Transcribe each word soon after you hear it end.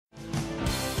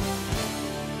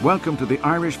Welcome to the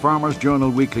Irish Farmers Journal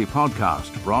Weekly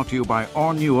Podcast, brought to you by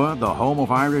Ornua, the home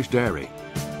of Irish dairy.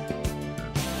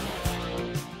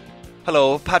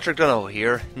 Hello, Patrick Donoghue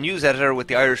here, news editor with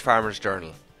the Irish Farmers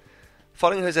Journal.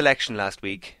 Following his election last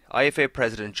week, IFA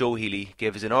President Joe Healy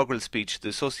gave his inaugural speech to the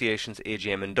Association's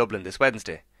AGM in Dublin this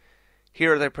Wednesday.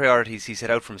 Here are the priorities he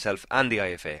set out for himself and the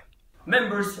IFA.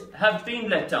 Members have been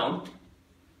let down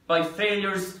by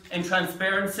failures in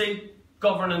transparency,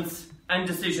 governance and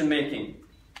decision making.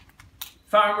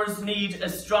 Farmers need a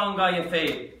strong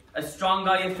IFA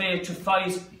to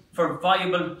fight for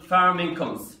viable farm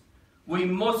incomes. We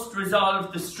must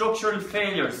resolve the structural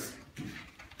failures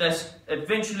that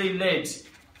eventually led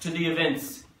to the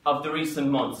events of the recent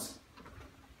months.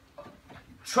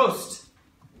 Trust,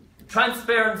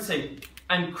 transparency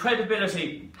and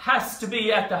credibility has to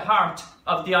be at the heart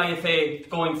of the IFA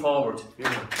going forward.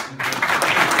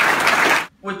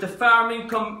 With the farm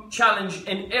income challenge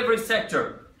in every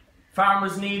sector,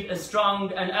 farmers need a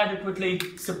strong and adequately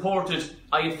supported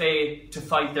IFA to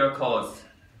fight their cause.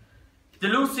 The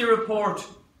Lucy report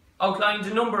outlined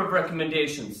a number of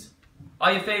recommendations.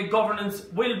 IFA governance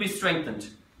will be strengthened.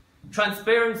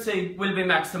 Transparency will be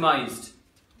maximised.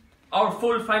 Our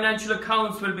full financial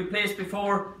accounts will be placed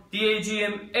before the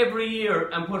AGM every year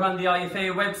and put on the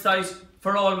IFA website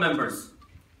for all members.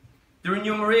 The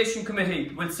Remuneration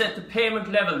Committee will set the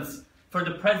payment levels for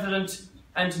the President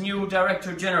and new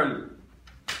Director General,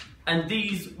 and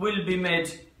these will be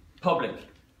made public.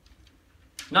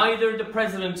 Neither the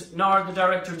President nor the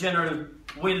Director General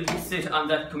will sit on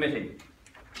that committee.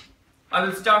 I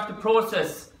will start the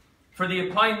process for the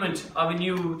appointment of a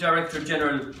new Director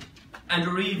General and a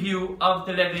review of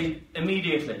the levy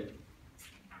immediately.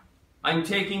 I am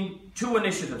taking two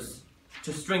initiatives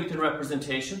to strengthen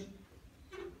representation,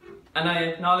 and I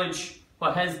acknowledge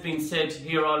what has been said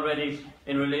here already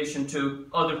in relation to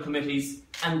other committees,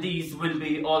 and these will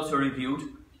be also reviewed.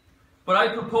 But I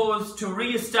propose to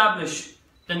re-establish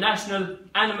the National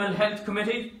Animal Health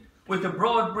Committee with a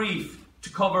broad brief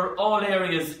to cover all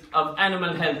areas of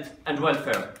animal health and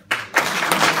welfare.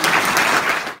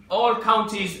 All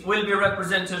counties will be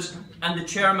represented and the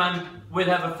chairman will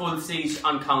have a full seat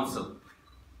on council.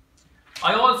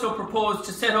 I also propose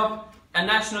to set up a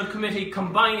national committee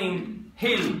combining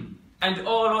Hill and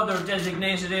all other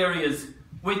designated areas,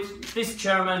 with this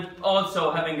chairman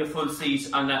also having a full seat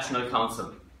on National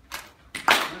Council.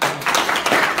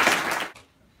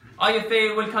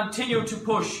 IFA will continue to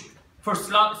push for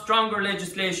stronger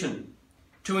legislation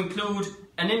to include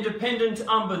an independent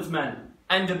ombudsman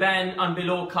and a ban on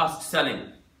below-cost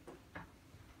selling.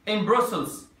 In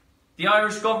Brussels, the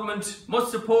Irish Government must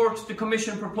support the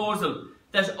Commission proposal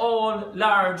that all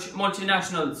large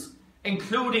multinationals,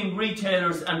 including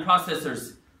retailers and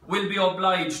processors, will be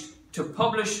obliged to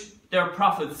publish their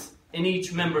profits in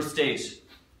each member state.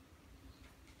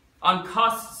 On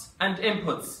costs and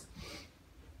inputs,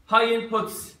 high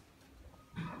inputs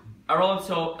are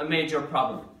also a major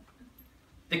problem.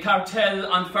 The cartel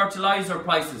on fertiliser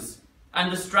prices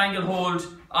and the stranglehold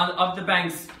of the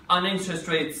banks on interest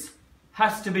rates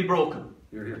has to be broken.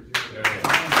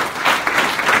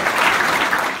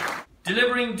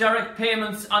 Delivering direct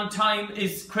payments on time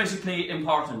is critically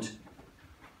important.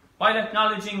 While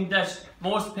acknowledging that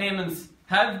most payments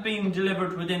have been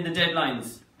delivered within the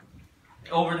deadlines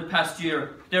over the past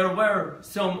year, there were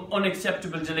some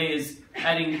unacceptable delays,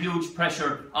 adding huge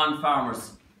pressure on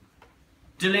farmers.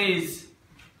 Delays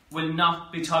will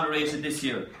not be tolerated this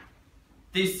year.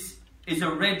 This is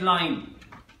a red line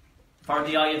for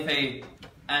the IFA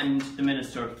and the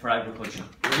Minister for Agriculture.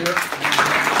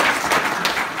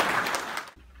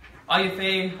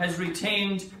 IFA has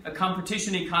retained a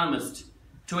competition economist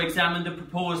to examine the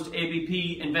proposed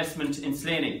ABP investment in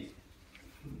Slaney.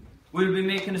 We will be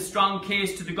making a strong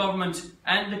case to the Government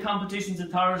and the Competitions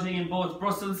Authority in both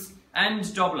Brussels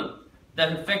and Dublin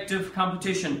that effective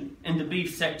competition in the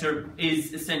beef sector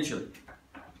is essential.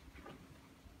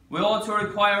 We also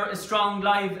require a strong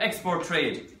live export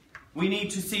trade. We need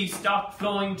to see stock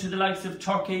flowing to the likes of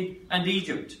Turkey and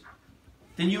Egypt.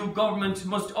 The new Government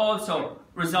must also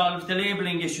resolve the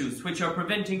labelling issues which are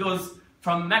preventing us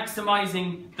from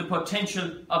maximising the potential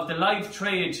of the live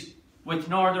trade with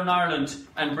Northern Ireland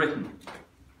and Britain.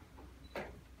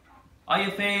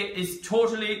 IFA is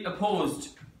totally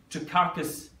opposed to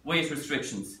carcass weight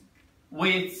restrictions.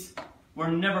 Weights were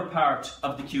never part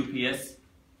of the QPS.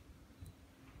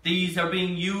 These are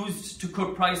being used to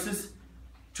cut prices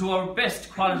to our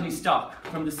best quality stock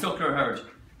from the suckler herd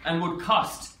and would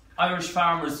cost Irish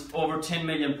farmers over 10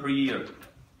 million per year.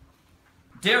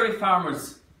 Dairy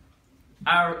farmers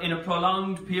are in a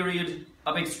prolonged period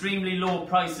of extremely low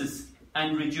prices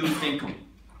and reduced income.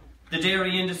 The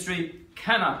dairy industry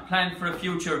cannot plan for a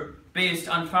future based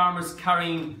on farmers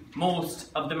carrying most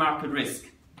of the market risk.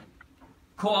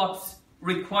 Co-ops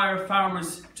require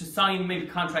farmers to sign milk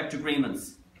contract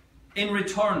agreements. In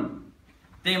return,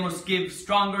 they must give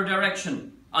stronger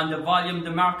direction on the volume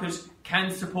the market can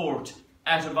support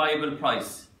at a viable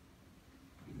price.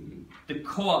 The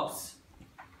co-ops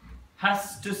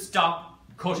has to stop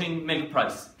cutting milk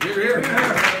price.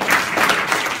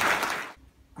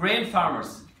 Grain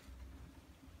farmers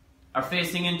are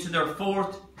facing into their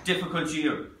fourth difficult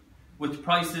year, with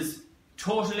prices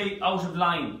totally out of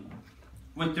line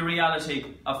with the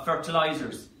reality of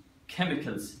fertilisers,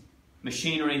 chemicals,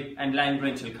 machinery and land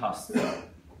rental costs.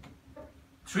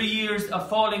 3 years of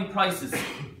falling prices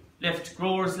left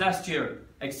growers last year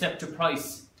accept a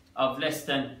price of less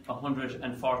than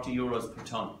 €140 per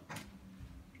tonne.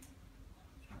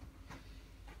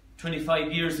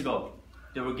 25 years ago,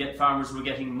 farmers were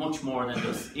getting much more than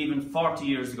this. Even 40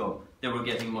 years ago, they were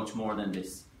getting much more than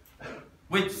this.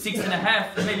 With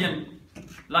 6.5 million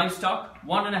livestock,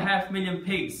 1.5 million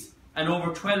pigs and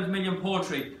over 12 million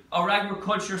poultry, our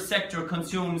agriculture sector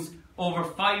consumes over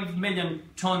 5 million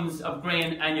tonnes of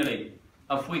grain annually,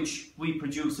 of which we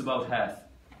produce about half.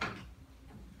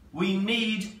 We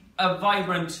need a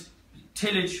vibrant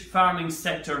tillage farming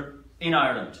sector in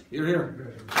Ireland. You're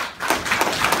here.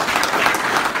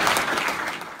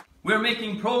 We're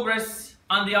making progress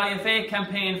on the IFA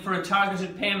campaign for a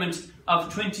targeted payment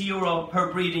of €20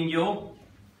 per breeding ewe,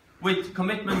 with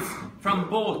commitments from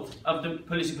both of the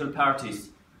political parties.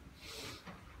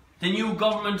 The new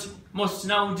government must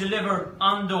now deliver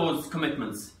on those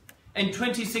commitments. In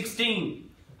 2016,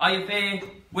 IFA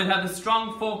will have a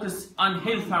strong focus on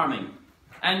hill farming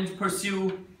and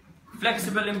pursue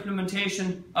flexible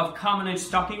implementation of commonage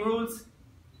stocking rules,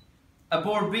 a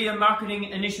Bord Bia marketing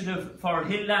initiative for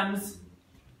hill lambs,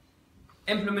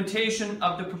 implementation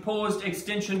of the proposed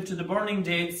extension to the burning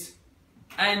dates,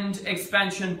 and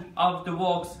expansion of the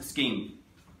walks scheme.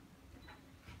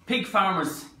 Pig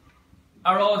farmers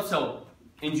are also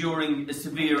enduring a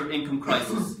severe income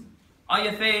crisis.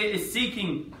 IFA is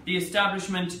seeking the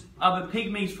establishment of a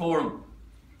pig meat forum,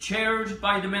 chaired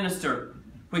by the Minister,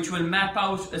 which will map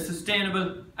out a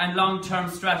sustainable and long-term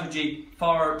strategy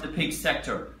for the pig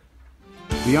sector.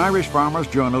 The Irish Farmers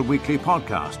Journal Weekly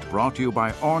Podcast, brought to you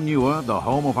by Ornua, the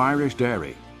home of Irish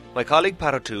dairy. My colleague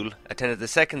Pat O'Toole attended the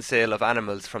second sale of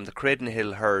animals from the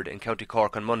Cradenhill herd in County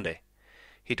Cork on Monday.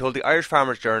 He told the Irish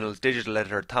Farmers Journal's digital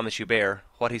editor Thomas Hubert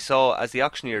what he saw as the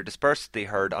auctioneer dispersed the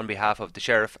herd on behalf of the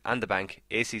Sheriff and the bank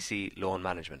ACC Loan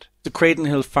Management. The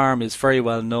Cradenhill farm is very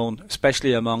well known,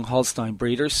 especially among Holstein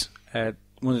breeders.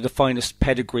 One of the finest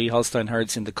pedigree Holstein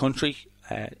herds in the country,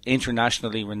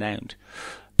 internationally renowned.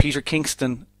 Peter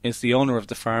Kingston is the owner of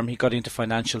the farm. He got into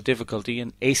financial difficulty,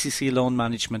 and ACC Loan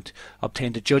Management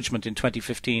obtained a judgment in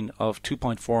 2015 of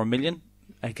 $2.4 million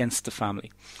against the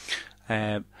family.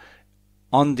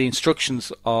 On the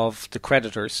instructions of the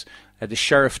creditors, the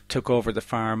Sheriff took over the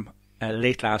farm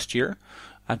late last year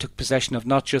and took possession of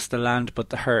not just the land but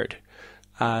the herd.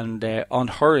 And on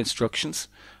her instructions,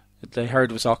 the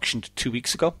herd was auctioned 2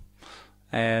 weeks ago.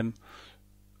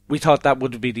 We thought that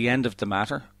would be the end of the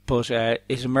matter, but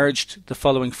it emerged the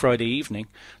following Friday evening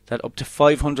that up to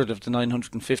 500 of the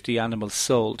 950 animals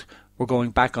sold were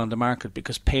going back on the market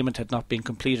because payment had not been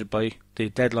completed by the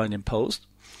deadline imposed.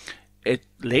 It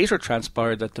later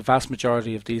transpired that the vast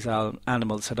majority of these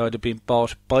animals had either been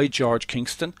bought by George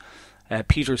Kingston,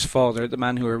 Peter's father, the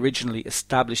man who originally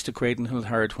established the Cradenhill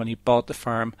herd when he bought the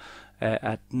farm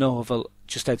at Nohoville,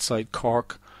 just outside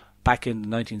Cork, back in the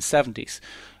 1970s.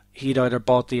 He'd either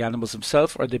bought the animals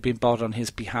himself or they'd been bought on his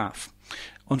behalf.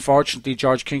 Unfortunately,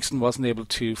 George Kingston wasn't able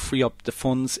to free up the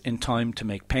funds in time to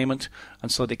make payment,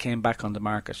 and so they came back on the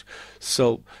market.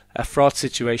 So a fraught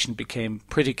situation became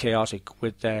pretty chaotic,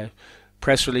 with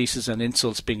press releases and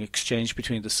insults being exchanged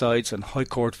between the sides and High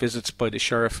Court visits by the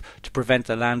Sheriff to prevent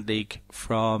the Land League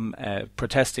from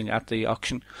protesting at the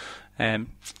auction.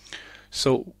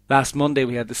 So last Monday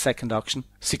we had the second auction.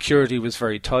 Security was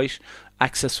very tight.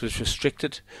 Access was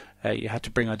restricted. You had to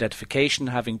bring identification,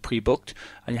 having pre-booked,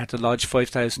 and you had to lodge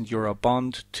 €5,000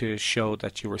 bond to show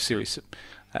that you were serious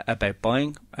about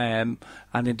buying. And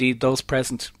indeed, those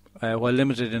present, while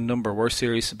limited in number, were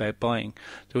serious about buying.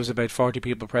 There was about 40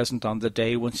 people present on the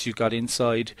day. Once you got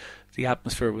inside, the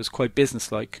atmosphere was quite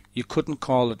businesslike. You couldn't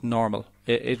call it normal.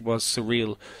 It was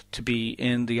surreal to be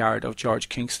in the yard of George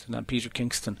Kingston and Peter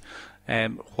Kingston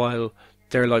while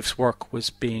their life's work was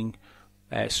being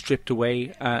stripped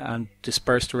away and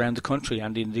dispersed around the country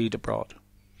and indeed abroad.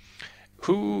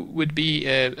 Who would be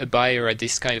a buyer at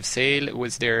this kind of sale?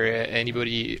 Was there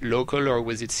anybody local, or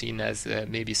was it seen as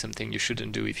maybe something you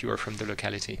shouldn't do if you are from the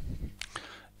locality?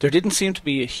 There didn't seem to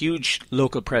be a huge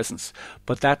local presence,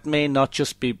 but that may not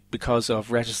just be because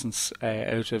of reticence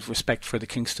out of respect for the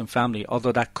Kingston family,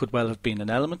 although that could well have been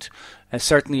an element.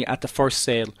 Certainly at the first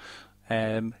sale,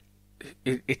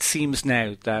 it seems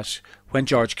now that when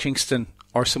George Kingston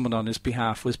or someone on his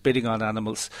behalf was bidding on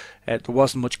animals, there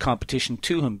wasn't much competition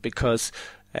to him, because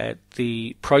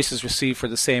the prices received for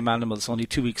the same animals only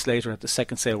 2 weeks later at the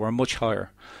second sale were much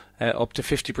higher, up to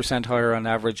 50% higher on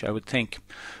average, I would think.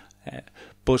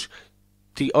 But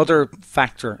the other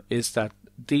factor is that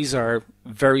these are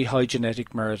very high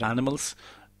genetic merit animals.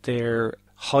 They're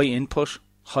high input,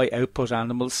 high output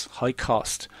animals, high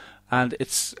cost. And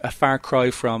it's a far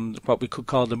cry from what we could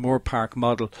call the Moore Park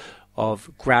model of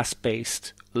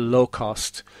grass-based,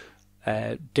 low-cost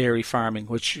dairy farming,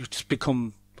 which has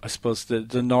become, I suppose,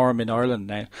 the norm in Ireland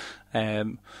now.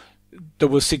 There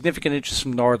was significant interest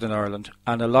from Northern Ireland,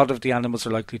 and a lot of the animals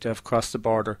are likely to have crossed the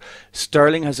border.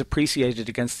 Sterling has appreciated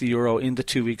against the euro in the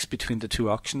 2 weeks between the two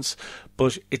auctions,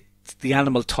 but the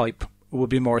animal type would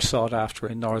be more sought after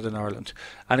in Northern Ireland.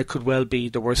 And it could well be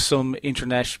there was some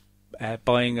internet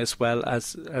buying as well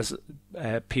as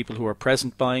people who were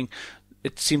present buying.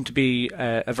 It seemed to be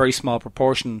a very small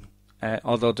proportion.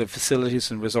 Although the facilities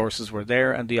and resources were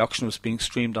there and the auction was being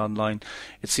streamed online,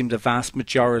 it seemed the vast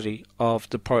majority of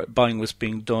the buying was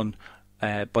being done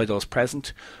by those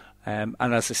present. And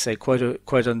as I say, quite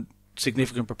a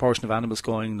significant proportion of animals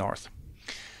going north.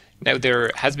 Now, there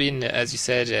has been, as you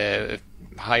said, a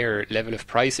higher level of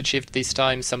price achieved this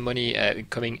time, some money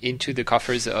coming into the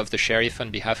coffers of the sheriff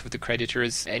on behalf of the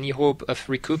creditors. Any hope of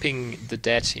recouping the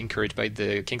debt incurred by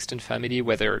the Kingston family,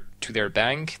 whether to their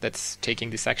bank that's taking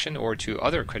this action or to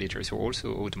other creditors who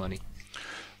also owed money?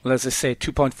 Well, as I say,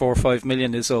 2.45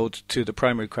 million is owed to the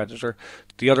primary creditor.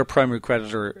 The other primary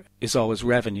creditor is always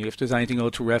revenue. If there's anything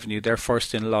owed to revenue, they're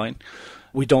first in line.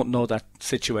 We don't know that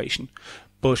situation,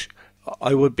 but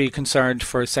I would be concerned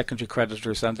for secondary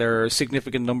creditors, and there are a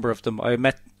significant number of them. I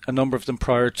met a number of them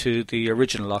prior to the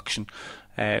original auction.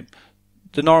 The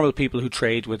normal people who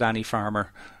trade with any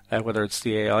farmer, whether it's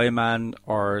the AI man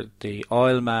or the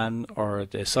oil man or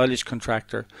the silage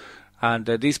contractor, and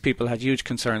these people had huge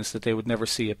concerns that they would never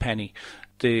see a penny.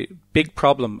 The big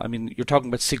problem, I mean, you're talking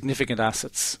about significant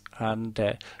assets,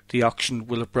 and the auction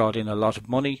will have brought in a lot of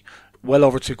money, well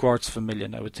over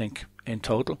 $750,000, I would think, in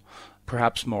total,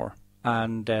 perhaps more.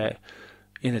 And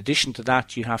in addition to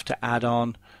that, you have to add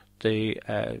on the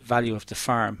value of the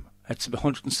farm. It's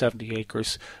 170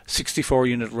 acres,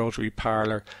 64-unit rotary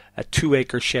parlour, a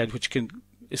 2-acre shed which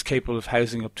is capable of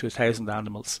housing up to 1,000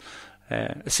 animals.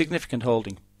 A significant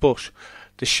holding. But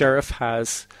the sheriff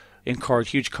has incurred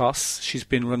huge costs. She's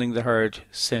been running the herd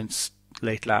since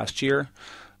late last year.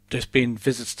 There's been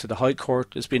visits to the High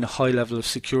Court. There's been a high level of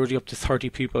security, up to 30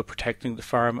 people protecting the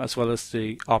farm, as well as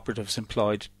the operatives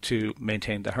employed to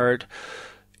maintain the herd.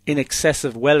 Well in excess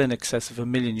of €1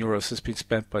 million has been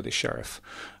spent by the sheriff.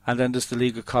 And then there's the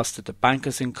legal cost that the bank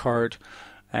has incurred.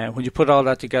 When you put all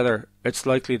that together, it's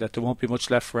likely that there won't be much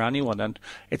left for anyone. And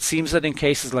it seems that in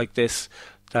cases like this,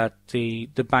 that the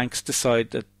banks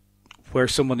decide that where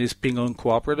someone is being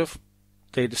uncooperative,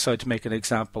 they decide to make an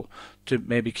example to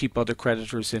maybe keep other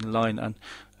creditors in line. And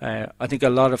I think a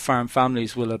lot of farm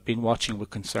families will have been watching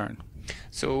with concern.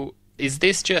 So is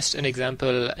this just an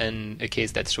example and a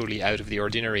case that's totally out of the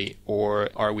ordinary, or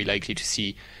are we likely to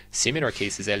see similar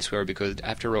cases elsewhere? Because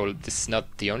after all, this is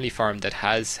not the only farm that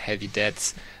has heavy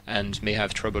debts and may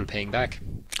have trouble paying back.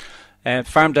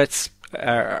 Farm debts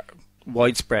are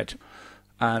widespread,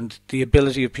 and the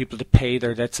ability of people to pay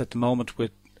their debts at the moment,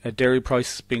 with dairy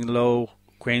prices being low,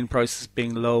 grain prices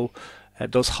being low,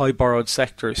 those high borrowed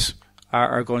sectors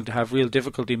are going to have real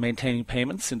difficulty maintaining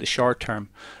payments in the short term.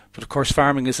 But of course,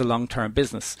 farming is a long-term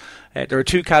business. There are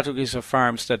two categories of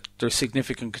farms that there's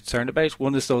significant concern about.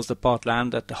 One is those that bought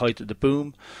land at the height of the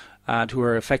boom and who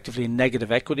are effectively in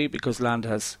negative equity because land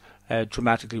has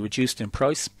dramatically reduced in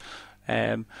price.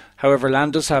 However,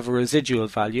 land does have a residual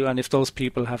value, and if those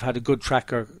people have had a good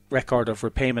track record of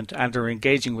repayment and are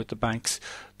engaging with the banks,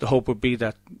 the hope would be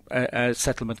that a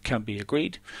settlement can be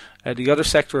agreed. The other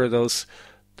sector are those,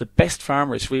 the best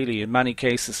farmers really in many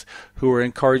cases, who were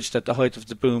encouraged at the height of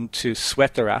the boom to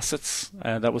sweat their assets.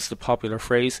 That was the popular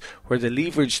phrase, where they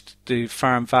leveraged the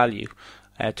farm value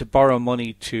to borrow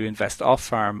money to invest off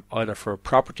farm, either for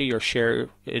property or share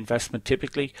investment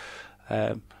typically.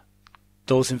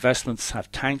 Those investments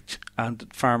have tanked,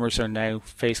 and farmers are now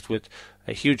faced with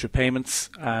huge repayments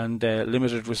and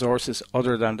limited resources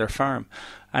other than their farm.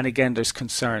 And again, there's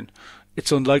concern.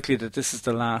 It's unlikely that this is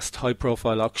the last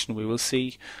high-profile auction we will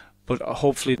see, but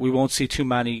hopefully we won't see too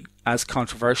many as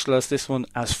controversial as this one,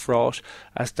 as fraught,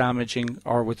 as damaging,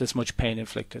 or with as much pain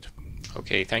inflicted.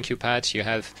 Okay, thank you, Pat. You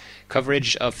have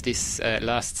coverage of this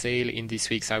last sale in this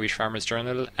week's Irish Farmers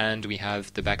Journal, and we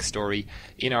have the backstory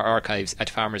in our archives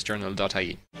at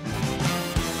farmersjournal.ie.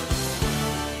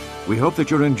 We hope that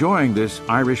you're enjoying this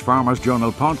Irish Farmers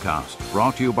Journal podcast,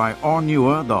 brought to you by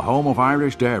Ornua, the home of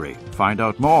Irish dairy. Find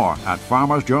out more at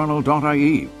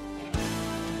farmersjournal.ie.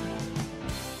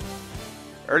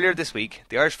 Earlier this week,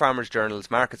 the Irish Farmers Journal's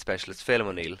market specialist Phelim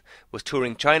O'Neill was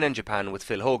touring China and Japan with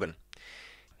Phil Hogan.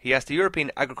 He asked the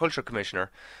European Agriculture Commissioner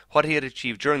what he had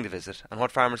achieved during the visit and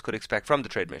what farmers could expect from the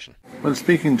trade mission. Well,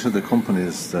 speaking to the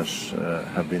companies that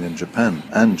have been in Japan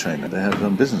and China, they have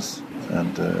done business,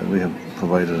 and we have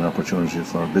provided an opportunity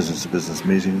for business-to-business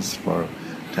meetings to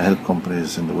help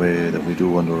companies in the way that we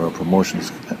do under our promotion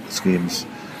schemes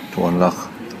to unlock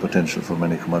the potential for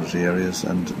many commodity areas.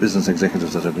 And business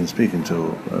executives that I've been speaking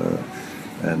to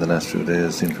in the last few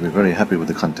days seem to be very happy with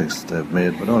the context they've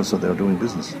made, but also they're doing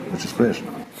business, which is great.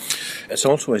 It's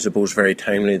also, I suppose, very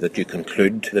timely that you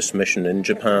conclude this mission in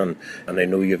Japan, and I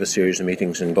know you have a series of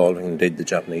meetings involving indeed the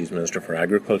Japanese Minister for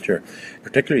Agriculture,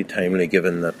 particularly timely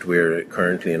given that we're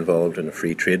currently involved in a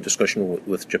free trade discussion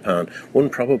with Japan, one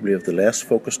probably of the less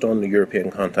focused on the European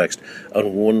context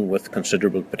and one with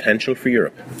considerable potential for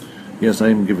Europe. Yes,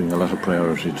 I'm giving a lot of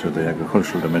priority to the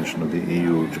agricultural dimension of the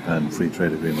EU-Japan Free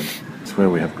Trade Agreement. It's where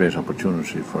we have great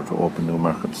opportunity to open new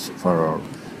markets for our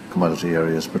commodity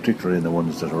areas, particularly in the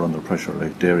ones that are under pressure,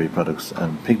 like dairy products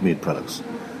and pig meat products.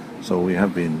 So we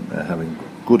have been having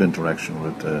good interaction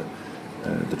with the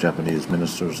Japanese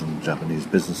ministers and Japanese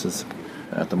businesses.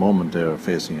 At the moment they are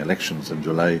facing elections in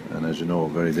July, and as you know,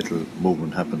 very little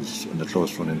movement happens in the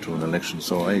close run into an election.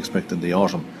 So I expect in the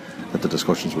autumn that the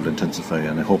discussions will intensify,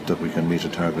 and I hope that we can meet a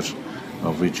target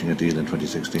of reaching a deal in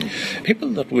 2016. People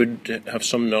that would have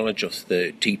some knowledge of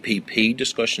the TPP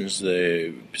discussions,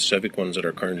 the specific ones that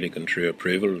are currently going through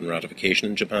approval and ratification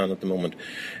in Japan at the moment,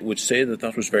 would say that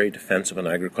that was very defensive on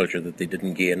agriculture, that they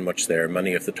didn't gain much there.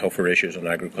 Many of the tougher issues on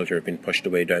agriculture have been pushed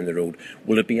away down the road.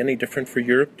 Will it be any different for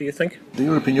Europe, do you think? The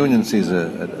European Union sees an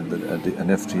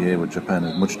FTA with Japan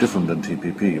as much different than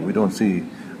TPP. We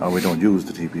don't use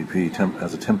the TPP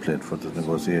as a template for the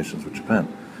negotiations with Japan.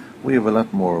 We have a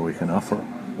lot more we can offer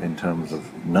in terms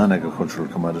of non-agricultural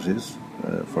commodities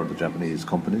for the Japanese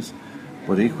companies,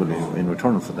 but equally in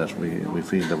return for that we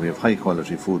feel that we have high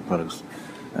quality food products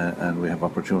and we have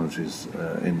opportunities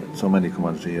in so many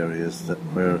commodity areas that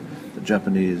where the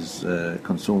Japanese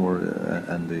consumer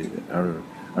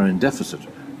are in deficit,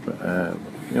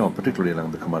 particularly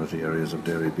along the commodity areas of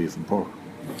dairy, beef and pork.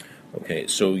 Okay,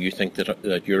 so you think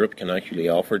that Europe can actually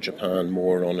offer Japan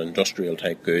more on industrial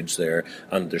type goods there,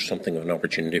 and there's something of an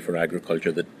opportunity for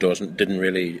agriculture that didn't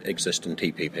really exist in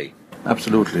TPP?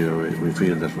 Absolutely. We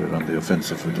feel that we're on the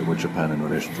offensive with Japan in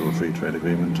relation to a free trade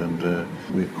agreement, and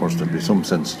of course there'll be some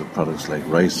sensitive products like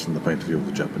rice from the point of view of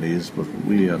the Japanese, but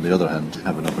we on the other hand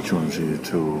have an opportunity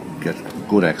to get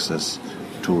good access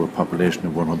to a population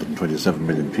of 127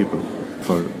 million people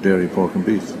for dairy, pork and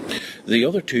beef. The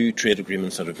other two trade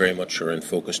agreements that are very much in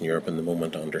focus in Europe in the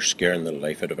moment and are scaring the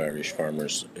life out of Irish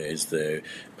farmers is the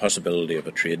possibility of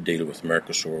a trade deal with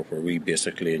Mercosur, where we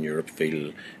basically in Europe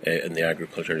feel in the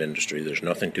agricultural industry there's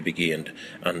nothing to be gained,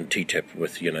 and TTIP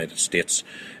with the United States.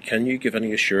 Can you give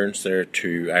any assurance there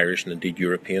to Irish and indeed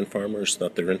European farmers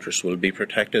that their interests will be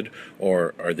protected,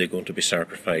 or are they going to be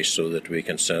sacrificed so that we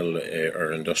can sell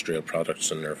our industrial products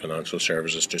and our financial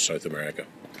services to South America?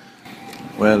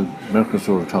 Well,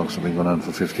 Mercosur talks have been going on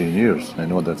for 15 years. I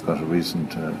know they've got a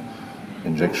recent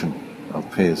injection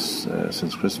of pace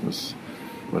since Christmas,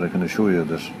 but I can assure you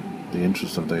that the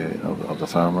interests of the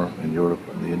farmer in Europe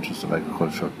and the interests of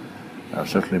agriculture are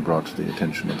certainly brought to the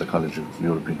attention of the College of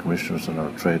European Commissioners and our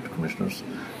trade commissioners.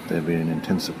 They've been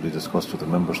intensively discussed with the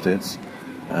member states,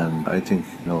 and I think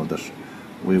that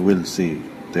we will see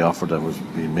the offer that was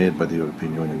being made by the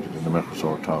European Union in the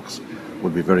Mercosur talks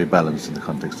would be very balanced in the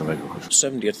context of agriculture.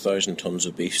 78,000 tonnes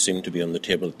of beef seem to be on the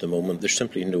table at the moment. There's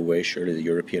simply no way, surely, the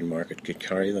European market could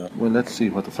carry that. Well, let's see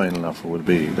what the final offer will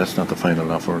be. That's not the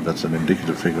final offer. That's an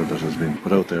indicative figure that has been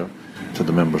put out there to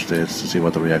the member states to see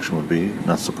what the reaction will be.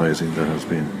 Not surprising, there has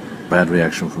been bad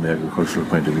reaction from the agricultural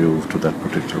point of view to that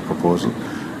particular proposal,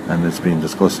 and it's been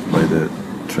discussed by the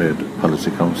Trade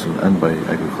Policy Council and by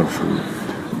agricultural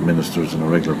ministers on a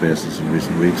regular basis in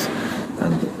recent weeks.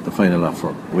 And the final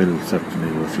offer will certainly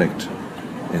reflect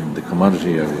in the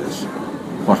commodity areas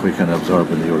what we can absorb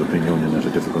in the European Union at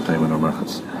a difficult time in our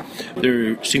markets.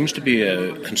 There seems to be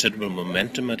a considerable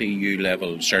momentum at EU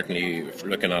level, certainly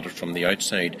looking at it from the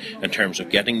outside, in terms of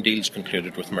getting deals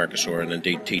concluded with Mercosur and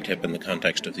indeed TTIP in the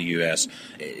context of the US.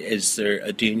 Is there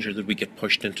a danger that we get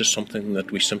pushed into something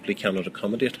that we simply cannot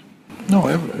accommodate?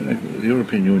 No, the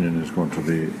European Union is going to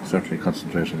be certainly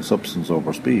concentrating on substance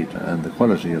over speed, and the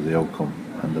quality of the outcome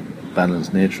and the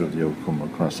balanced nature of the outcome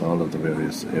across all of the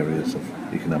various areas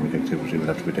of economic activity will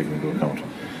have to be taken into account.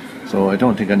 So I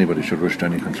don't think anybody should rush to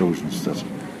any conclusions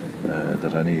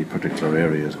that any particular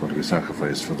area is going to be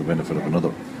sacrificed for the benefit of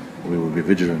another. We will be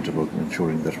vigilant about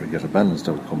ensuring that we get a balanced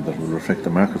outcome that will reflect the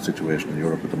market situation in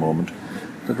Europe at the moment,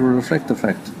 that will reflect the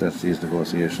fact that these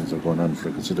negotiations are going on for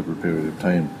a considerable period of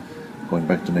time, going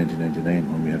back to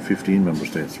 1999 when we had 15 member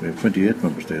states. We have 28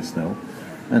 member states now,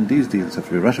 and these deals have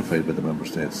to be ratified by the member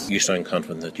states. You sound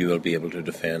confident that you will be able to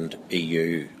defend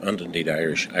EU and indeed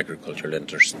Irish agricultural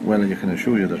interests. Well, I can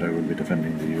assure you that I will be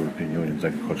defending the European Union's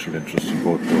agricultural interests in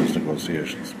both those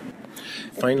negotiations.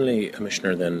 Finally,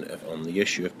 Commissioner, then, on the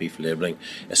issue of beef labelling,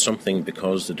 is something,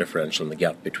 because the differential and the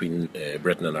gap between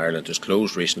Britain and Ireland is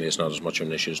closed recently, it's not as much of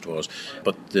an issue as it was.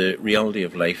 But the reality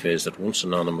of life is that once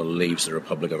an animal leaves the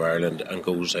Republic of Ireland and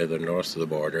goes either north of the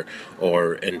border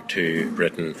or into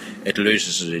Britain, it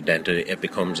loses its identity. It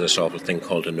becomes this awful thing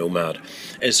called a nomad.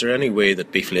 Is there any way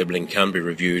that beef labelling can be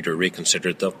reviewed or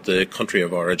reconsidered, that the country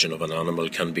of origin of an animal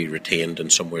can be retained in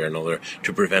some way or another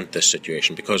to prevent this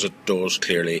situation? Because it does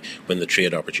clearly, when the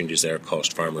trade opportunities there,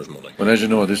 cost farmers money. Well, as you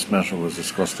know, this matter was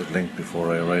discussed at length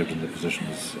before I arrived in the position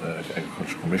as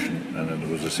Agriculture Commissioner, and there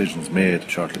was decisions made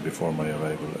shortly before my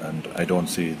arrival, and I don't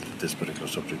see this particular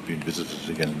subject being visited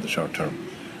again in the short term.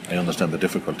 I understand the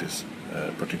difficulties,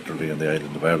 particularly in the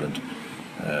island of Ireland,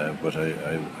 but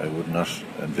I would not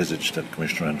envisage that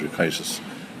Commissioner Andrew Kaisis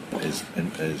is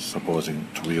proposing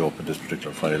to reopen this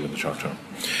particular file in the short term.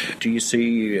 Do you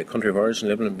see country of origin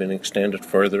labelling being extended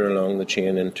further along the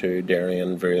chain into dairy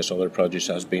and various other produce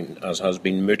as has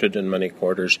been mooted in many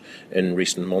quarters in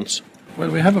recent months? Well,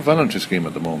 we have a voluntary scheme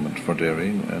at the moment for dairy,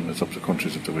 and it's up to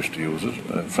countries if they wish to use it.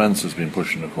 France has been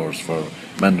pushing, of course, for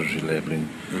mandatory labelling,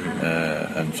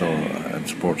 and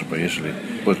supported by Italy.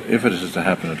 But if it is to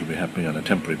happen, it will be happening on a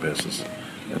temporary basis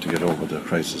to get over the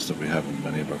crisis that we have in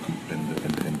many of our in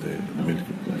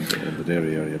the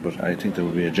dairy area. But I think there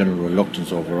will be a general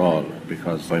reluctance overall,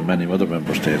 because by many other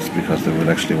member states, because they will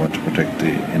actually want to protect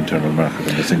the internal market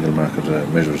and the single market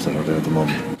measures that are there at the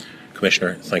moment.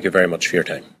 Commissioner, thank you very much for your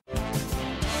time.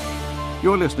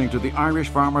 You're listening to the Irish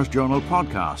Farmers Journal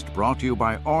podcast, brought to you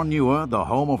by Ornua, the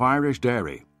home of Irish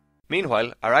dairy.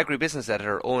 Meanwhile, our agribusiness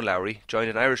editor Eoin Lowry joined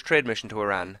an Irish trade mission to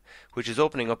Iran, which is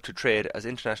opening up to trade as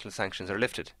international sanctions are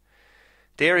lifted.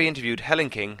 There he interviewed Helen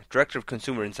King, Director of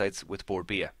Consumer Insights with Bord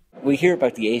Bia. We hear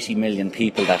about the 80 million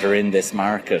people that are in this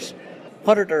market.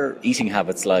 What are their eating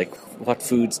habits like? What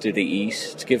foods do they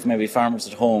eat? To give maybe farmers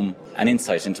at home an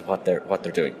insight into what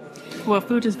they're doing. Well,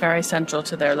 food is very central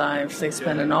to their lives. They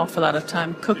spend an awful lot of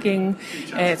time cooking.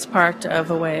 It's part of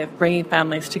a way of bringing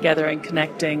families together and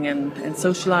connecting and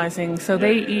socialising. So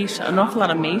they eat an awful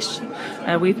lot of meat.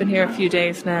 We've been here a few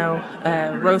days now.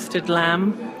 Roasted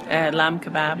lamb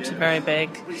kebabs, very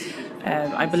big.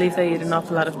 I believe they eat an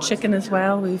awful lot of chicken as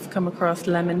well. We've come across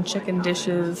lemon chicken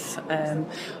dishes.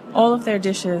 All of their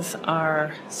dishes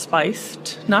are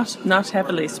spiced, not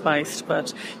heavily spiced,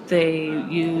 but they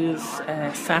use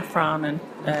saffron and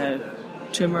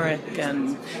turmeric,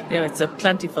 and it's a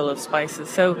plentiful of spices.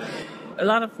 So a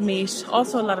lot of meat,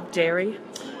 also a lot of dairy.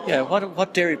 Yeah,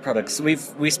 what dairy products?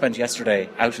 We spent yesterday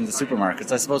out in the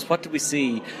supermarkets. I suppose, what did we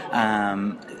see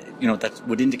that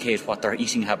would indicate what their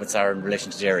eating habits are in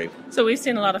relation to dairy? So we've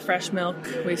seen a lot of fresh milk.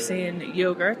 We've seen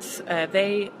yogurts.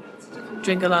 They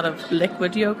drink a lot of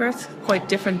liquid yogurt, quite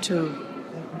different to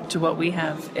what we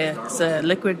have. It's a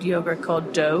liquid yogurt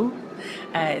called dough.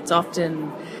 It's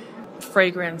often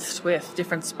fragranced with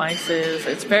different spices.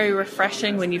 It's very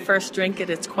refreshing. When you first drink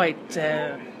it, it's quite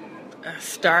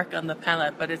stark on the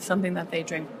palate, but it's something that they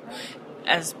drink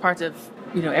as part of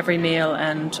every meal,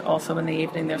 and also in the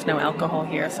evening. There's no alcohol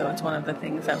here, so it's one of the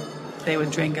things that they would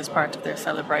drink as part of their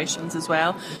celebrations as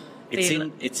well.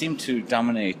 It seemed to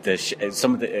dominate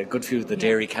some of the good few of the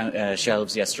dairy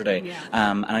shelves yesterday,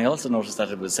 and I also noticed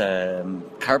that it was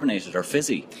carbonated or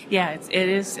fizzy. Yeah,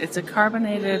 it's a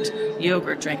carbonated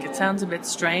yogurt drink. It sounds a bit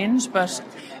strange, but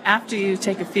after you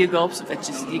take a few gulps of it,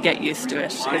 you get used to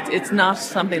it. It's not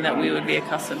something that we would be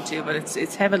accustomed to, but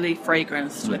it's heavily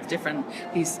fragranced with different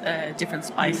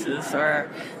spices or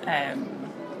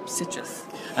citrus.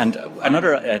 And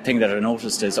another thing that I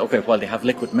noticed is, okay, while they have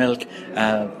liquid milk,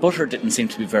 butter didn't seem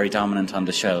to be very dominant on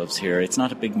the shelves here. It's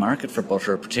not a big market for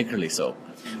butter, particularly so.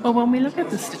 Well, when we look at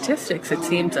the statistics, it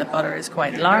seems that butter is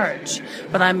quite large,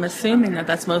 but I'm assuming that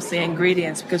that's mostly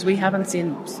ingredients because we haven't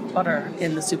seen butter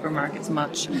in the supermarkets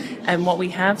much. And what we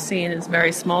have seen is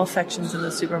very small sections in the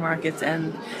supermarkets,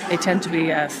 and they tend to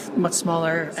be much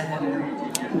smaller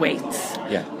weights.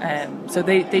 Yeah. So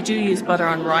they do use butter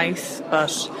on rice,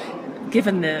 but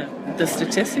given the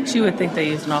statistics, you would think they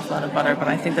use an awful lot of butter, but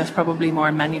I think that's probably more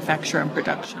in manufacture and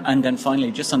production. And then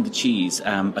finally, just on the cheese,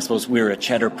 I suppose we're a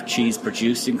cheddar cheese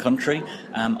producing country.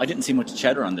 I didn't see much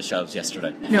cheddar on the shelves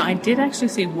yesterday. No, I did actually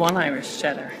see one Irish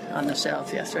cheddar on the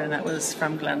shelves yesterday, and that was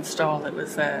from Glenstall. It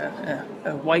was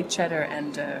a white cheddar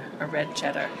and a red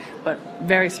cheddar, but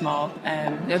very small.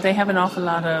 They have an awful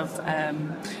lot of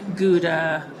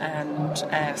Gouda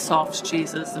and soft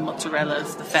cheeses, the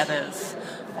mozzarellas, the fettas.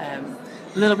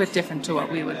 A little bit different to what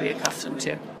we would be accustomed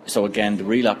to. So again, the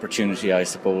real opportunity, I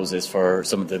suppose, is for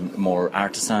some of the more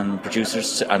artisan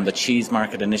producers and the cheese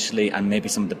market initially, and maybe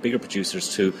some of the bigger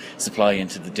producers to supply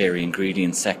into the dairy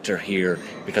ingredient sector here,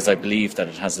 because I believe that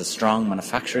it has a strong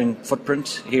manufacturing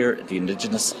footprint here. The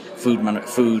indigenous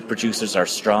food producers are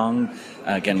strong.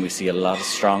 Again, we see a lot of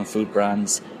strong food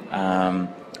brands.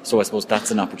 So I suppose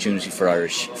that's an opportunity for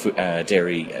Irish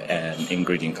dairy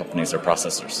ingredient companies or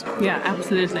processors. Yeah,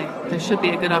 absolutely. There should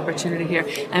be a good opportunity here.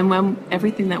 And when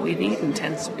everything that we've eaten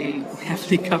tends to be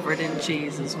heavily covered in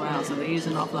cheese as well. So they use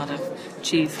an awful lot of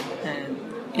cheese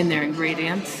in their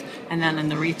ingredients. And then in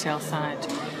the retail side,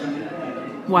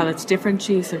 while it's different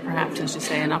cheese, or perhaps, as you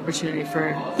say, an opportunity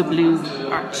for the blue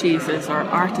cheeses or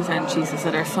artisan cheeses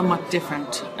that are somewhat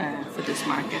different for this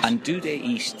market. And do they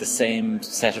eat the same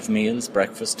set of meals,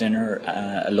 breakfast, dinner,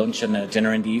 a lunch and a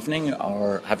dinner in the evening,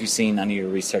 or have you seen any of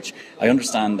your research? I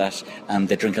understand that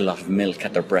they drink a lot of milk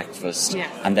at their breakfast, yeah.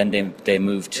 And then they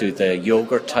move to the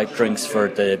yogurt type drinks for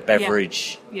the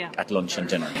beverage yeah. at lunch and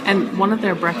dinner. And one of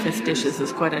their breakfast dishes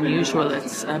is quite unusual.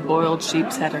 It's a boiled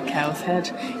sheep's head or cow's head.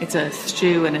 It's a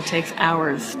stew and it takes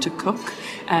hours to cook.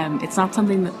 It's not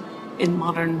something that in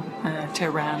modern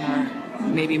Tehran or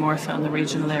maybe more so in the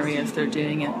regional areas they're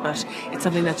doing it, but it's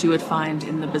something that you would find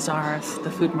in the bazaars,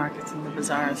 the food markets and the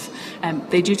bazaars.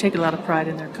 They do take a lot of pride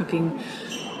in their cooking.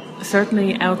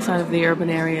 Certainly outside of the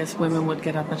urban areas, women would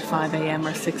get up at 5 a.m.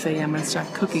 or 6 a.m. and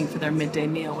start cooking for their midday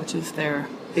meal, which is their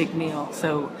big meal.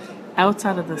 So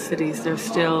outside of the cities, there's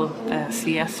still a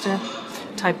siesta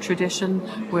type tradition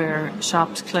where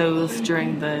shops close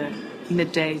during the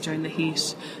midday, during the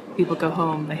heat. People go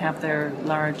home, they have their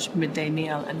large midday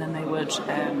meal, and then they would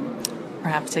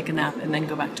perhaps take a nap and then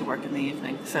go back to work in the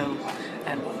evening. So,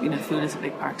 food is a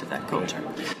big part of that culture.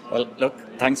 Well, look,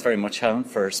 thanks very much, Helen,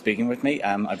 for speaking with me.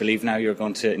 I believe now you're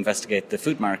going to investigate the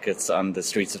food markets on the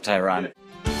streets of Tehran.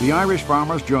 The Irish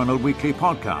Farmers Journal weekly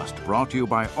podcast, brought to you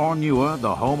by Ornua,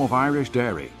 the home of Irish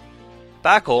dairy.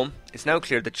 Back home, it's now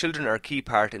clear that children are a key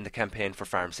part in the campaign for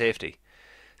farm safety.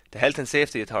 The Health and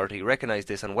Safety Authority recognised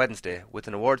this on Wednesday with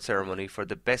an award ceremony for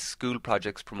the best school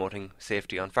projects promoting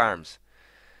safety on farms.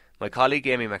 My colleague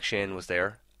Amy McShane was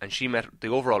there, and she met the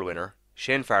overall winner,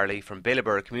 Shane Farley from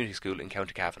Bailaborough Community School in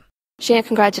County Cavan. Shane,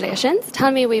 congratulations.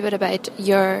 Tell me a wee bit about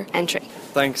your entry.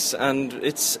 Thanks, and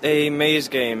it's a maze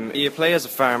game. You play as a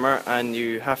farmer and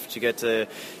you have to get to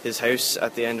his house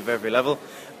at the end of every level,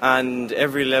 and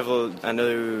every level a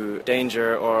new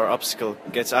danger or obstacle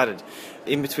gets added.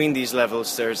 In between these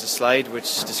levels there's a slide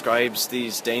which describes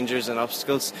these dangers and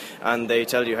obstacles, and they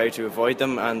tell you how to avoid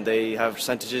them, and they have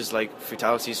percentages like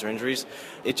fatalities or injuries.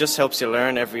 It just helps you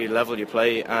learn every level you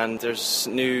play, and there's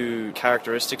new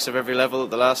characteristics of every level.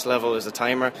 The last level is a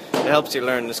timer. It helps you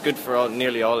learn. It's good for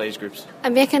nearly all age groups.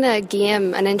 And making a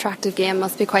game, an interactive game,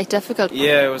 must be quite difficult.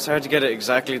 Yeah, it was hard to get it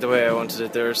exactly the way I wanted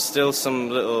it. There were still some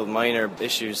little minor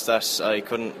issues that I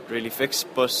couldn't really fix,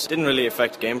 but didn't really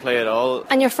affect gameplay at all.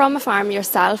 And you're from a farm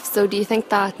yourself, so do you think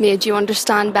that made you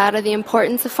understand better the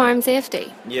importance of farm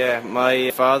safety? Yeah,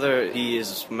 my father, he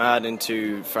is mad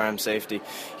into farm safety.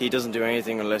 He doesn't do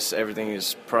anything unless everything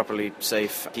is properly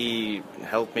safe. He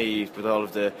helped me with all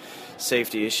of the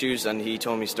safety issues, and he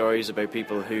told me stories about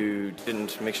people who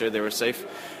didn't make sure they were safe.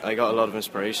 I got a lot of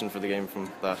inspiration for the game from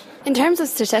that. In terms of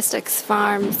statistics,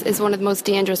 farms is one of the most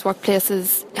dangerous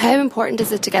workplaces. How important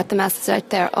is it to get the message out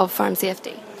there of farm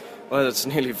safety? Well, it's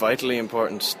nearly vitally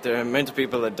important. The amount of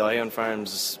people that die on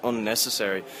farms is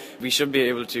unnecessary. We should be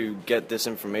able to get this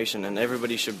information, and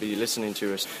everybody should be listening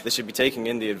to it. They should be taking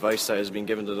in the advice that has been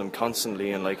given to them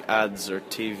constantly in like ads or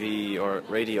TV or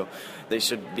radio. They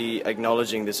should be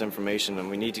acknowledging this information, and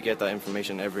we need to get that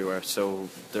information everywhere so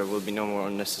there will be no more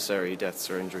unnecessary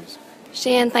deaths or injuries.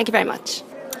 Shane, thank you very much.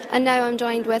 And now I'm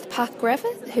joined with Pat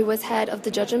Griffith, who was head of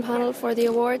the judging panel for the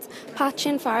awards. Pat,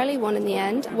 Chin Farley won in the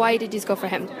end. Why did you go for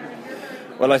him?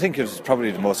 Well, I think it was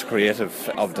probably the most creative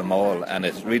of them all, and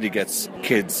it really gets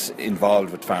kids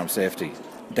involved with farm safety.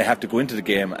 They have to go into the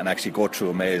game and actually go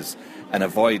through a maze and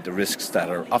avoid the risks that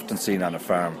are often seen on a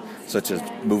farm, such as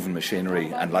moving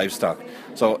machinery and livestock.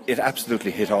 So it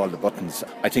absolutely hit all the buttons.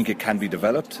 I think it can be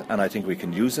developed, and I think we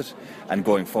can use it, and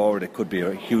going forward it could be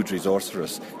a huge resource for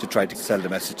us to try to sell the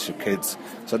message to kids.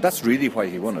 So that's really why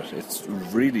he won it. It's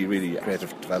really, really a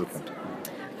creative development.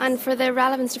 And for the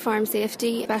relevance to farm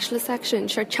safety specialist section,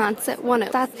 sure chance it won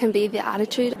it. That can be the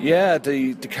attitude. Yeah,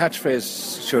 the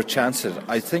catchphrase, sure chance it,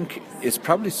 I think is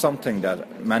probably something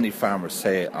that many farmers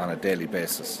say on a daily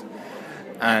basis.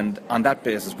 And on that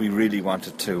basis, we really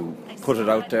wanted to put it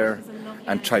out there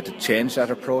and try to change that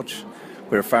approach,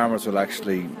 where farmers will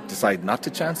actually decide not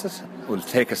to chance it, will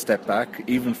take a step back,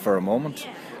 even for a moment,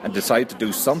 and decide to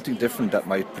do something different that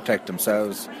might protect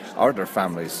themselves or their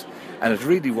families. And it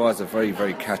really was a very,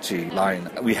 very catchy line.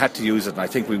 We had to use it, and I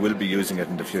think we will be using it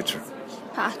in the future.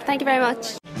 Pat, thank you very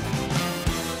much.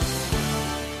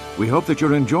 We hope that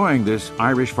you're enjoying this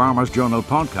Irish Farmers Journal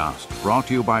podcast, brought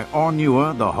to you by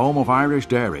Ornua, the home of Irish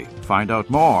dairy. Find out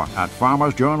more at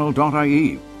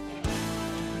farmersjournal.ie.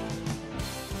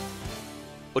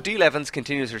 Odile Evans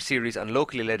continues her series on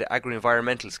locally led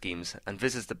agri-environmental schemes and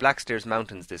visits the Blackstairs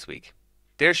Mountains this week.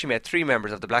 There she met 3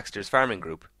 members of the Blackstairs Farming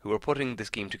Group who were putting the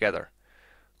scheme together.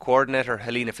 Coordinator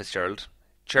Helena Fitzgerald,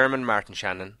 Chairman Martin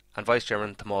Shannon and Vice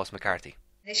Chairman Thomas McCarthy.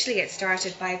 Initially it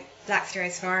started by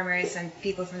Blackstairs farmers and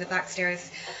people from the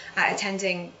Blackstairs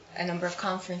attending a number of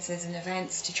conferences and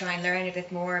events to try and learn a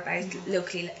bit more about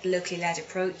locally led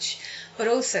approach, but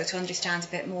also to understand a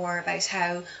bit more about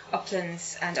how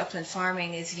uplands and upland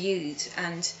farming is viewed.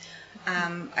 And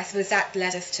I suppose that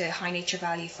led us to high nature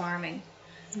value farming.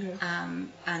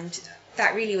 And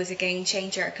that really was a game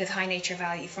changer, because high nature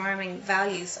value farming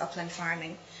values upland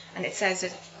farming, and it says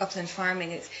that upland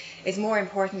farming is more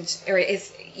important, or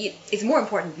is more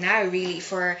important now really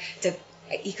for the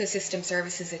ecosystem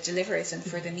services it delivers and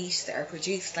for the meat that are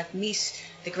produced. Like meat,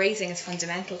 the grazing is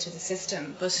fundamental to the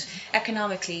system, but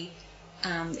economically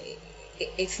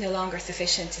it's no longer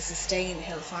sufficient to sustain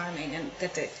hill farming, and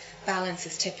that the balance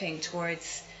is tipping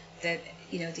towards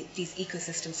these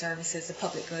ecosystem services, the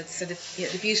public goods. So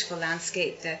the beautiful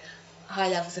landscape, the high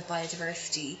levels of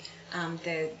biodiversity,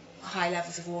 the high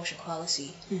levels of water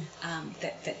quality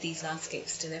that these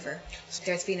landscapes deliver.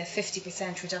 There's been a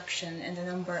 50% reduction in the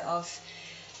number of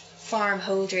farm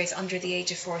holders under the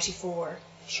age of 44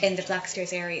 in the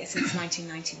Blackstairs area since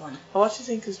 1991. What do you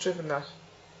think has driven that?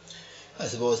 I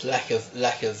suppose lack of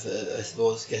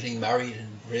getting married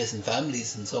and raising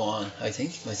families and so on. I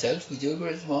think myself, would you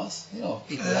agree with Thomas?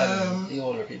 The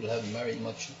older people haven't married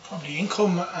much. Probably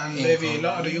income, and maybe a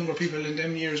lot of the younger people in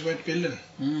them years went building.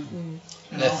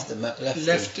 Left in the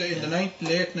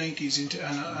late 90s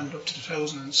and up to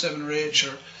 2007 or 8,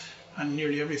 sure. And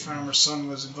nearly every farmer's son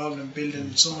was involved in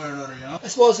building somewhere or other, I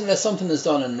suppose unless something is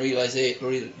done in the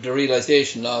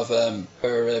realisation of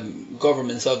where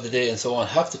governments of the day and so on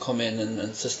have to come in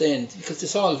and sustain, because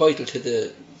it's all vital to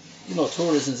the,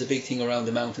 tourism is a big thing around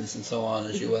the mountains and so on,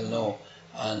 as you well know,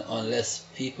 and unless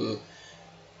people,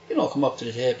 come up to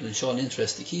the table and show an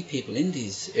interest to keep people in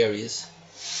these areas,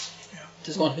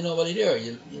 there's going to be nobody there.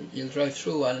 You'll drive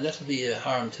through, and that'll be a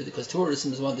harm to because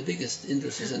tourism is one of the biggest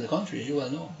industries in the country, as you well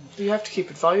know. You have to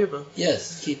keep it viable.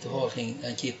 Yes, keep the whole thing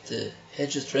and keep the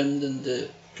hedges trimmed and the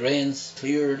drains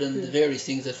cleared and the various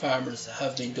things that farmers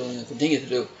have been doing and continue to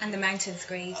do. And the mountains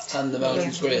grazed.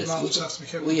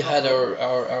 We had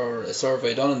our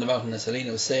survey done in the mountain, as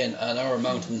Helena was saying, and our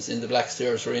mountains in the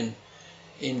Blackstairs are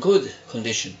in good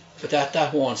condition. But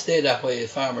that won't stay that way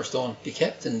if farmers don't be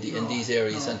kept in these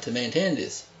areas and to maintain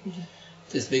this.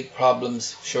 There's big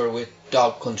problems, sure, with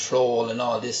dog control and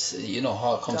all this,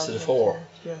 how it comes to the fore.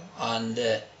 Yeah. And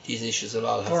these issues will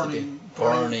all have to be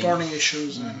burning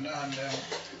issues and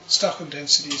stocking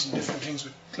densities and different things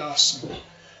with glass, and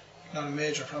a lot of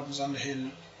major problems on the hill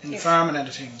in the farming end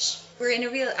of things. We're in a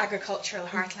real agricultural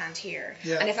heartland here,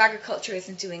 and if agriculture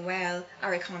isn't doing well,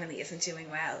 our economy isn't doing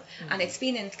well, and it's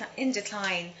been in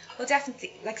decline, well,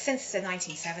 definitely, like since the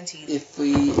 1970s. If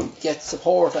we get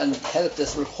support and help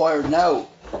that's required now,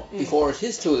 before it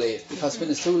is too late, because when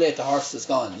it's too late, the horse is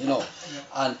gone,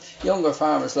 and younger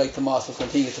farmers like Thomas will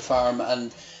continue to farm,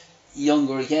 and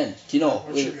younger again, well,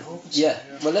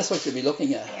 that's what you'll be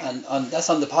looking at, and that's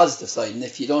on the positive side, and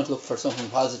if you don't look for something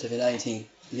positive in anything,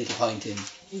 little point in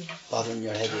bothering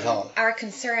your head at all. Our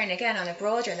concern, again, on a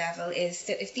broader level, is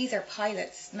that if these are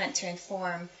pilots meant to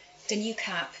inform the new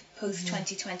CAP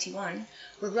post-2021,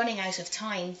 we're running out of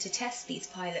time to test these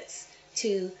pilots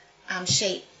to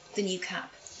shape the new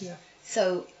cap. Yeah.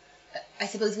 So I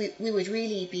suppose we would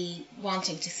really be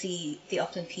wanting to see the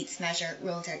upland peats measure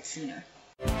rolled out sooner.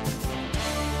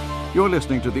 You're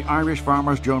listening to the Irish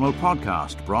Farmers Journal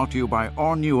podcast, brought to you by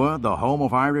Ornua, the home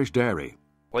of Irish dairy.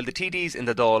 While the TDs in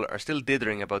the Dáil are still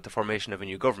dithering about the formation of a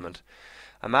new government,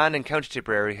 a man in County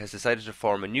Tipperary has decided to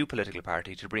form a new political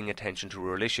party to bring attention to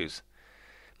rural issues.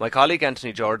 My colleague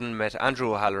Anthony Jordan met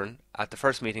Andrew O'Halloran at the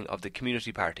first meeting of the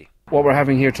Community Party. What we're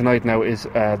having here tonight now is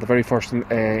the very first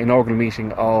inaugural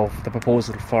meeting of the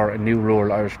proposal for a new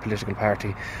rural Irish political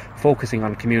party, focusing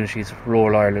on communities,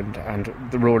 rural Ireland and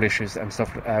the rural issues and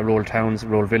stuff, rural towns,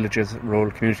 rural villages,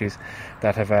 rural communities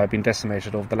that have been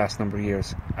decimated over the last number of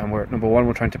years. And we're, number one,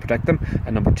 we're trying to protect them,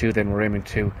 and number two, then we're aiming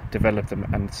to develop them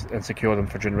and secure them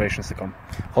for generations to come.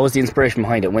 What was the inspiration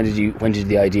behind it? When did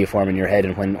the idea form in your head,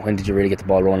 and when did you really get the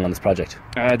ball rolling on this project?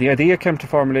 The idea came to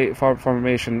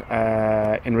formation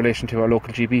in relation to our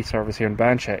local GB service here in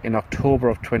Bancha in October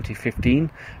of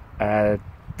 2015.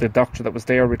 The doctor that was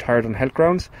there retired on health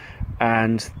grounds,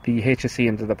 and the HSE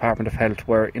and the Department of Health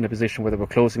were in a position where they were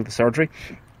closing the surgery,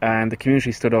 and the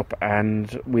community stood up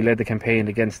and we led the campaign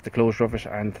against the closure of it,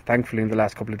 and thankfully in the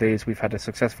last couple of days we've had a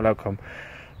successful outcome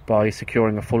by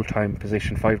securing a full-time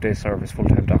position, 5-day service,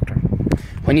 full-time doctor.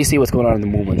 When you see what's going on in the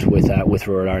moment with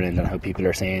rural Ireland and how people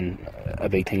are saying, a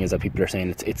big thing is that people are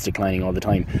saying it's declining all the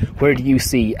time, where do you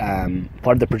see,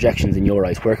 what are the projections in your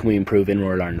eyes? Where can we improve in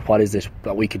rural Ireland? What is it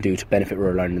that we can do to benefit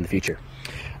rural Ireland in the future?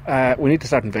 We need to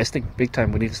start investing big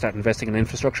time. We need to start investing in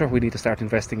infrastructure. We need to start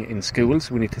investing in schools.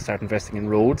 We need to start investing in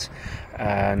roads,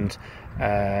 and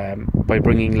by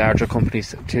bringing larger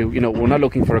companies to, we're not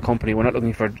looking for a company, we're not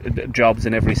looking for jobs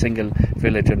in every single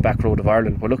village and back road of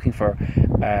Ireland. We're looking for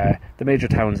the major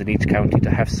towns in each county to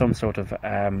have some sort of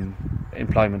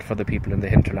employment for the people in the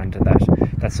hinterland, and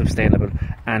that's sustainable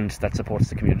and that supports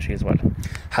the community as well.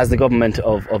 Has the government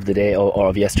of the day or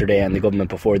of yesterday and the government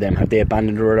before them, have they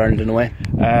abandoned rural Ireland in a way?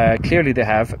 Clearly they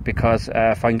have, because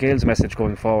Fine Gael's message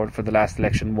going forward for the last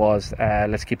election was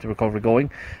let's keep the recovery going.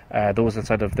 Those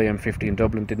outside of the M50 in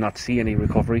Dublin did not see any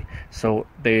recovery, so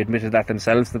they admitted that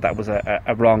themselves, that was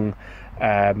a wrong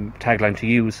tagline to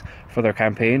use for their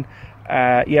campaign.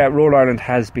 Rural Ireland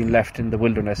has been left in the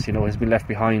wilderness, has been left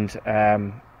behind,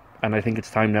 and I think it's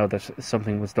time now that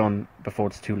something was done before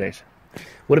it's too late.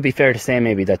 Would it be fair to say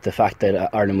maybe that the fact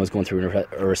that Ireland was going through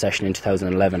a recession in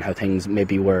 2011, how things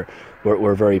maybe were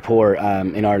very poor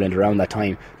in Ireland around that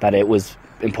time, that it was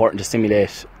important to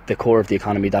stimulate the core of the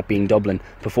economy, that being Dublin,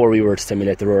 before we were to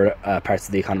stimulate the rural parts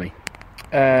of the economy?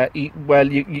 They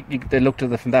looked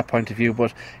at it from that point of view,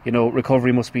 but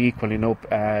recovery must be equal.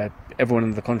 Everyone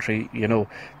in the country,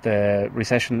 the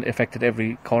recession affected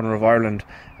every corner of Ireland,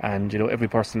 and every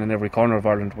person in every corner of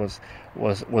Ireland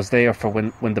was there for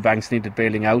when the banks needed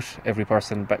bailing out. Every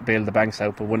person bailed the banks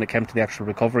out, but when it came to the actual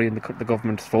recovery and the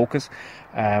government's focus,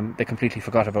 they completely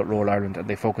forgot about rural Ireland, and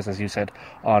they focused, as you said,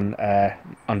 on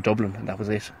Dublin, and that was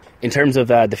it. In terms of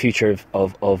the future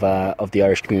of the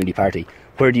Irish Community Party,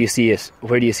 where do you see it?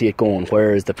 Where do you see it going?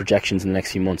 Where is the projections in the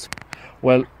next few months?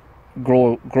 Well,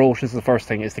 growth is the first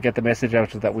thing, is to get the message out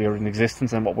that we are in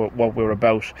existence and what we're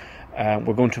about.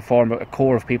 We're going to form a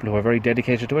core of people who are very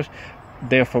dedicated to it.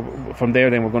 Therefore, from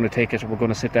there, then we're going to take it. We're going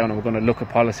to sit down and we're going to look at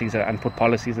policies and put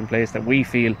policies in place that we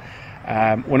feel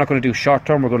we're not going to do short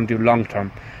term. We're going to do long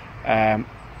term.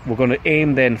 We're going to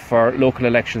aim then for local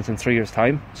elections in 3 years'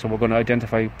 time. So we're going to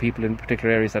identify people in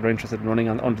particular areas that are interested in running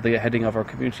under the heading of our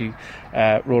community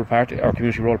role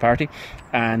party,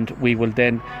 and we will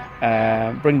then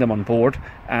bring them on board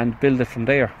and build it from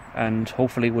there. And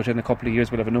hopefully within a couple of years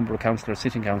we'll have a number of councillors,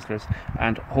 sitting councillors,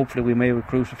 and hopefully we may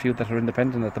recruit a few that are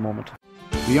independent at the moment.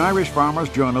 The Irish Farmers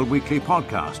Journal weekly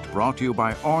podcast, brought to you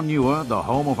by Ornua, the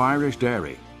home of Irish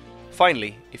dairy.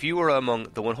 Finally, if you were among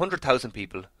the 100,000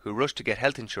 people who rushed to get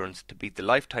health insurance to beat the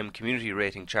lifetime community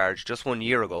rating charge just 1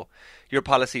 year ago, your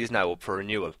policy is now up for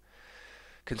renewal.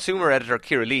 Consumer editor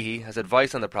Ciara Leahy has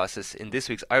advice on the process in this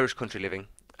week's Irish Country Living,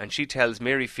 and she tells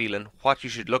Mary Phelan what you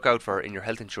should look out for in your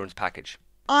health insurance package.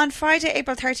 On Friday,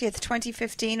 April 30th,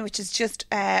 2015, which is just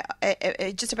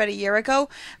about a year ago,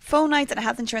 phone lines and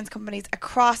health insurance companies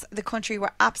across the country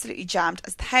were absolutely jammed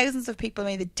as thousands of people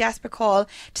made the desperate call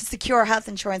to secure health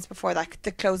insurance before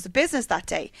they closed the business that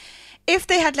day. If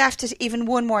they had left it even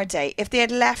one more day, if they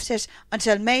had left it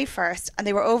until May 1st and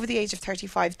they were over the age of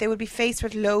 35, they would be faced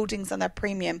with loadings on their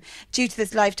premium due to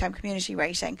this lifetime community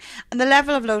rating. And the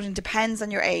level of loading depends on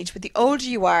your age, but the older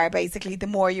you are, basically, the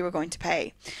more you are going to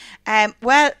pay.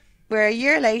 We're a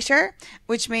year later,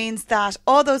 which means that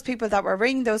all those people that were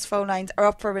ringing those phone lines are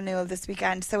up for renewal this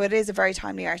weekend. So it is a very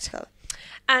timely article.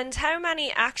 And how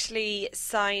many actually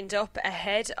signed up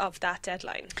ahead of that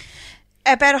deadline?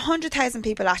 About 100,000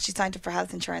 people actually signed up for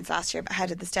health insurance last year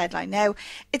ahead of this deadline. Now,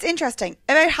 it's interesting.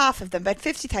 About half of them, about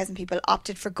 50,000 people,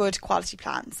 opted for good quality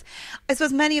plans. I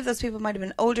suppose many of those people might have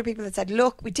been older people that said,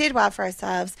 look, we did well for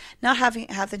ourselves, not having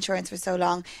health insurance for so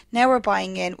long. Now we're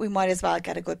buying in. We might as well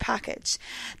get a good package.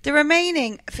 The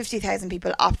remaining 50,000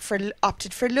 people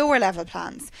opted for lower level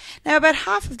plans. Now, about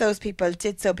half of those people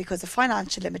did so because of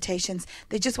financial limitations.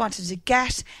 They just wanted to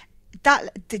get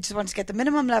the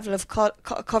minimum level of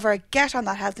cover, get on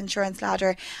that health insurance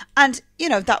ladder, and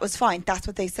that was fine. That's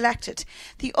what they selected.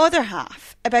 The other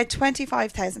half, about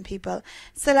 25,000 people,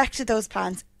 selected those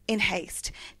plans in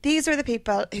haste. These are the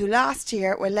people who last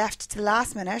year were left to the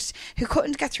last minute, who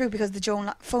couldn't get through because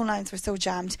the phone lines were so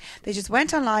jammed. They just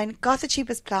went online, got the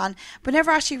cheapest plan, but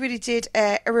never actually really did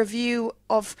a review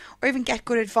of, or even get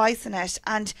good advice on it.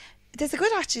 And there's a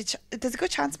good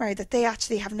chance, Mary, that they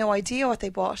actually have no idea what they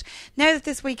bought. Now that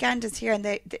this weekend is here and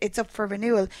it's up for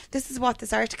renewal, this is what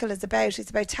this article is about. It's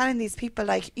about telling these people,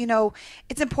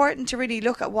 it's important to really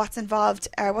look at what's involved,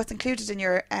 or what's included in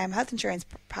your health insurance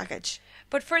package.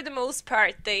 But for the most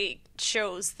part, they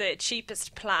chose the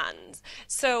cheapest plans.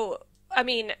 So, I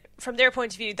mean, from their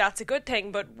point of view, that's a good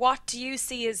thing. But what do you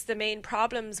see as the main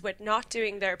problems with not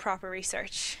doing their proper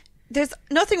research? There's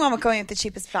nothing wrong with going with the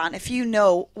cheapest plan if you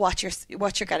know what you're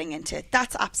getting into.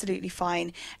 That's absolutely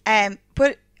fine.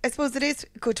 But I suppose it is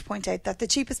good to point out that the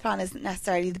cheapest plan isn't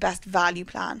necessarily the best value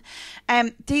plan.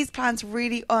 These plans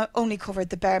really only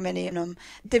covered the bare minimum.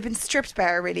 They've been stripped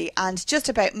bare, really, and just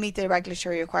about meet the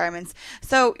regulatory requirements.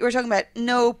 So we're talking about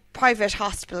no private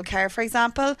hospital care, for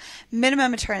example,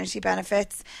 minimum maternity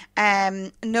benefits,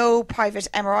 no private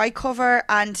MRI cover,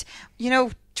 and,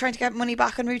 trying to get money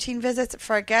back on routine visits,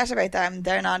 forget about them.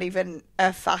 They're not even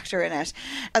a factor in it.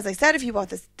 As I said, if you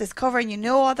bought this cover and you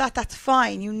know all that, that's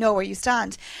fine. You know where you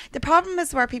stand. The problem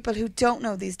is where people who don't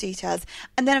know these details,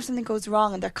 and then if something goes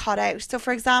wrong and they're caught out. So,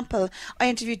 for example, I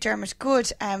interviewed Dermot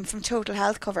Good from Total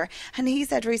Health Cover, and he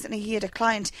said recently he had a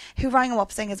client who rang him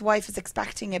up saying his wife is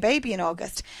expecting a baby in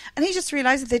August, and he just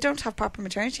realised that they don't have proper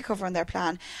maternity cover on their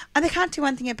plan, and they can't do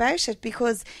anything about it,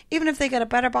 because even if they get a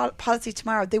better policy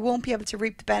tomorrow, they won't be able to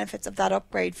reap the benefits of that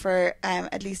upgrade for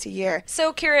at least a year.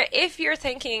 So, Ciara, if you're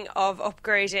thinking of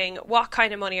upgrading, what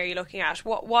kind of money are you looking at?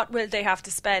 What will they have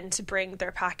to spend to bring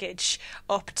their package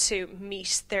up to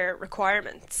meet their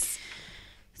requirements?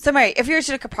 So, Mary, if you were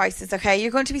to look at prices, okay, you're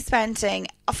going to be spending,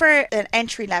 for an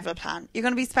entry-level plan, you're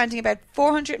going to be spending about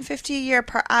 $450 a year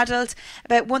per adult,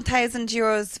 about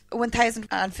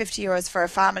 €1,050 for a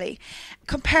family.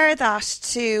 Compare that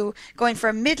to going for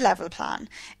a mid-level plan.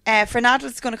 For an adult,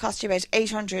 it's going to cost you about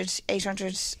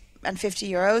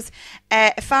 €850.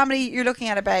 A family, you're looking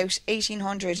at about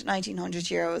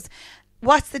 €1,900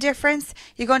 What's the difference?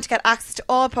 You're going to get access to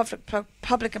all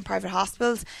public and private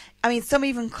hospitals. I mean, some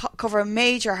even cover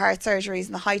major heart surgeries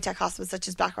in the high-tech hospitals such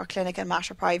as Blackrock Clinic and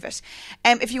Mater Private.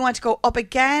 If you want to go up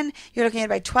again, you're looking at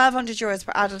about €1,200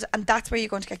 per adult, and that's where you're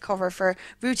going to get cover for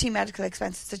routine medical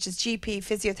expenses such as GP,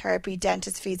 physiotherapy,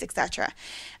 dentist fees, etc.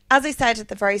 As I said at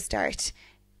the very start,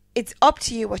 it's up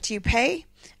to you what you pay.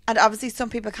 And obviously some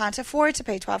people can't afford to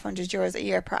pay €1,200 a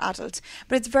year per adult.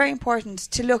 But it's very important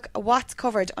to look at what's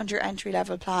covered under your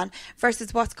entry-level plan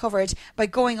versus what's covered by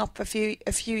going up a few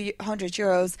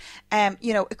 €100.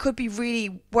 It could be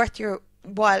really worth your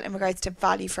while in regards to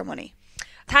value for money.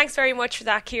 Thanks very much for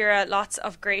that, Ciara. Lots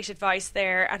of great advice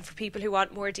there. And for people who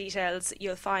want more details,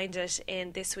 you'll find it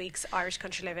in this week's Irish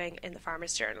Country Living in the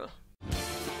Farmers Journal.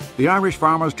 The Irish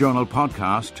Farmers Journal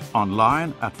podcast,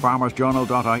 online at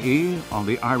farmersjournal.ie, on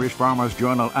the Irish Farmers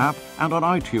Journal app and on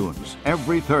iTunes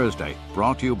every Thursday.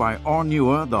 Brought to you by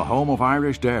Ornua, the home of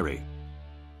Irish dairy.